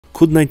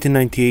Could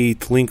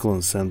 1998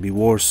 Lincoln cent be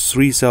worth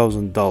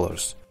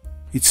 $3,000?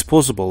 It's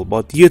possible,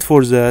 but yet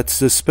for that,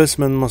 the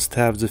specimen must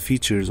have the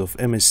features of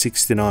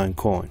MS-69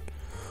 coin,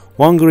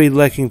 one grade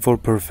lacking for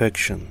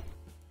perfection.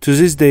 To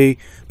this day,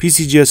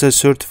 PCGS has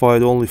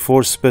certified only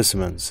 4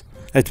 specimens.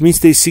 At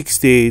mint day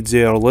 68,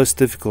 they are less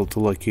difficult to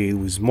locate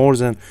with more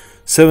than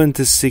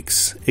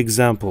 76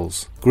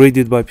 examples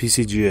graded by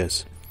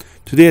PCGS.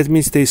 Today at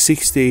mint day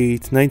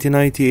 68,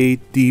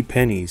 1998D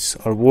pennies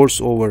are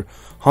worth over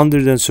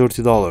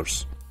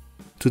 $130.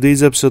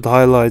 Today's episode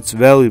highlights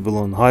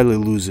valuable and highly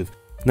elusive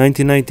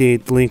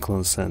 1998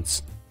 Lincoln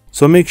cents.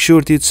 So make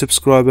sure to hit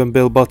subscribe and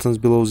bell buttons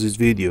below this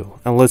video,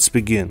 and let's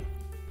begin.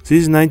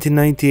 This is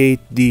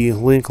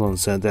 1998D Lincoln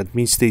cent at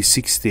mint day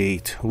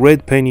 68,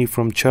 red penny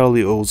from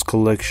Charlie O's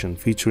collection,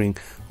 featuring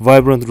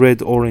vibrant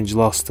red-orange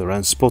luster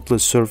and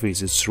spotless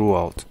surfaces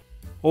throughout.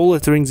 All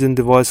letterings and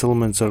device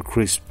elements are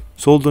crisp.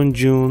 Sold on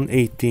June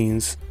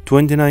 18,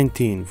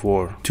 2019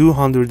 for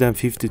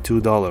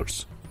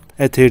 $252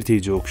 at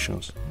Heritage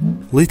Auctions.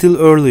 Little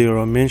earlier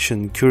I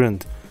mentioned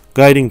current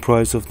guiding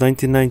price of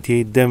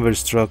 1998 Denver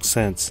Struck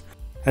cents.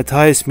 At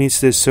highest mint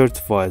day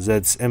certified,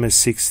 that's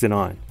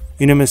MS-69.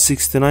 In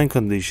MS-69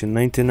 condition,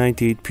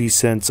 1998 P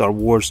cents are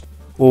worth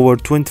over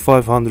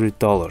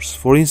 $2,500.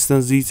 For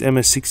instance, this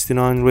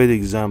MS-69 red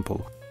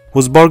example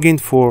was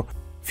bargained for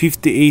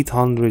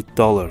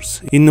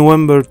 $5,800 in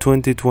November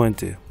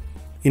 2020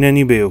 in an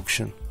eBay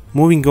auction.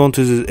 Moving on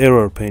to the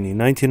error penny,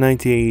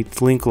 1998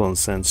 Lincoln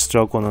cent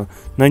struck on a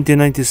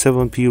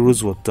 1997 P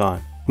Roosevelt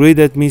dime,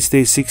 graded at mint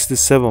day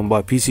 67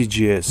 by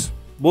PCGS.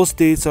 Both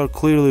dates are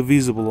clearly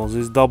visible on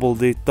this double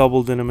date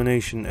double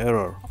denomination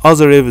error.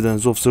 Other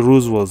evidence of the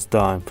Roosevelt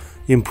dime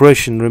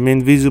impression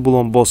remain visible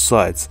on both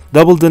sides.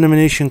 Double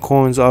denomination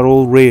coins are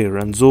all rare,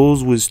 and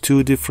those with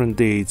 2 different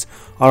dates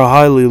are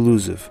highly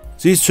elusive.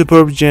 This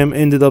superb gem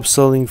ended up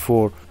selling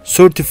for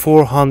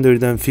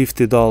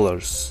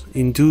 $3,450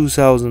 in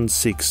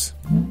 2006.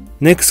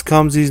 Next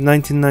comes this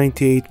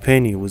 1998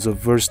 penny with a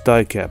reverse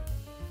die cap.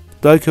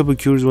 Die cap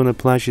occurs when a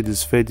planchet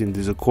is fed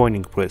into the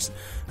coining press,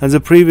 and the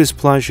previous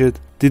planchet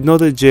did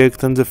not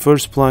eject, and the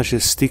first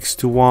planchet sticks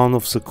to one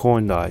of the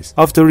coin dies.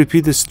 After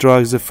repeated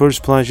strikes, the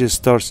first planchet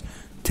starts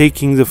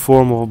taking the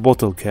form of a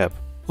bottle cap.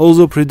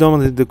 Although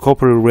predominantly the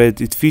coppery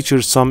red, it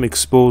features some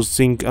exposed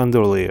zinc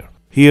underlayer,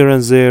 here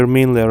and there,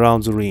 mainly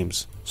around the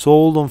rims.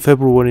 Sold on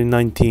February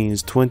 19,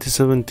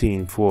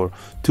 2017 for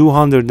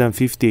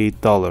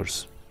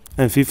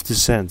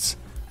 $258.50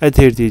 at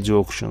Heritage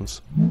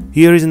Auctions.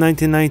 Here is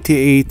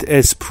 1998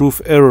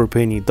 S-proof error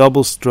penny,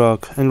 double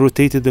struck and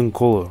rotated in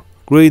color,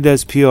 graded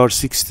as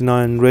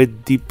PR69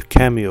 red deep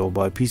cameo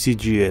by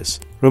PCGS.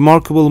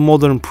 Remarkable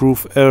modern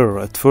proof error.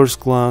 At first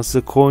glance,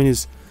 the coin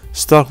is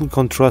starkly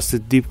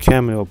contrasted deep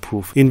cameo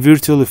proof in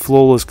virtually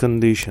flawless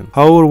condition.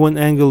 However, when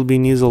angled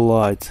beneath the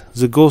light,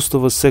 the ghost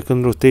of a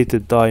second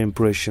rotated die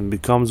impression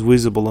becomes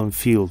visible in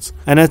fields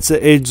and at the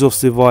edges of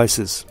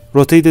devices,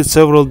 rotated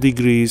several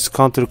degrees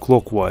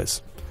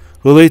counterclockwise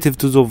relative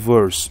to the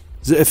obverse.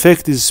 The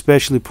effect is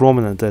especially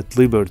prominent at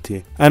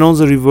Liberty and on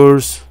the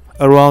reverse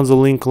around the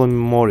Lincoln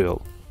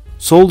Memorial.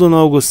 Sold on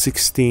August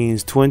 16,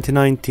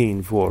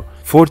 2019 for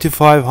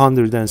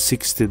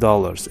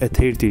 $4,560 at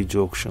Heritage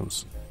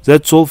Auctions.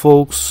 That's all,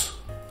 folks.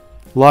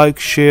 Like,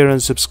 share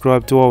and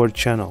subscribe to our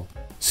channel.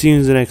 See you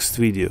in the next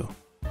video.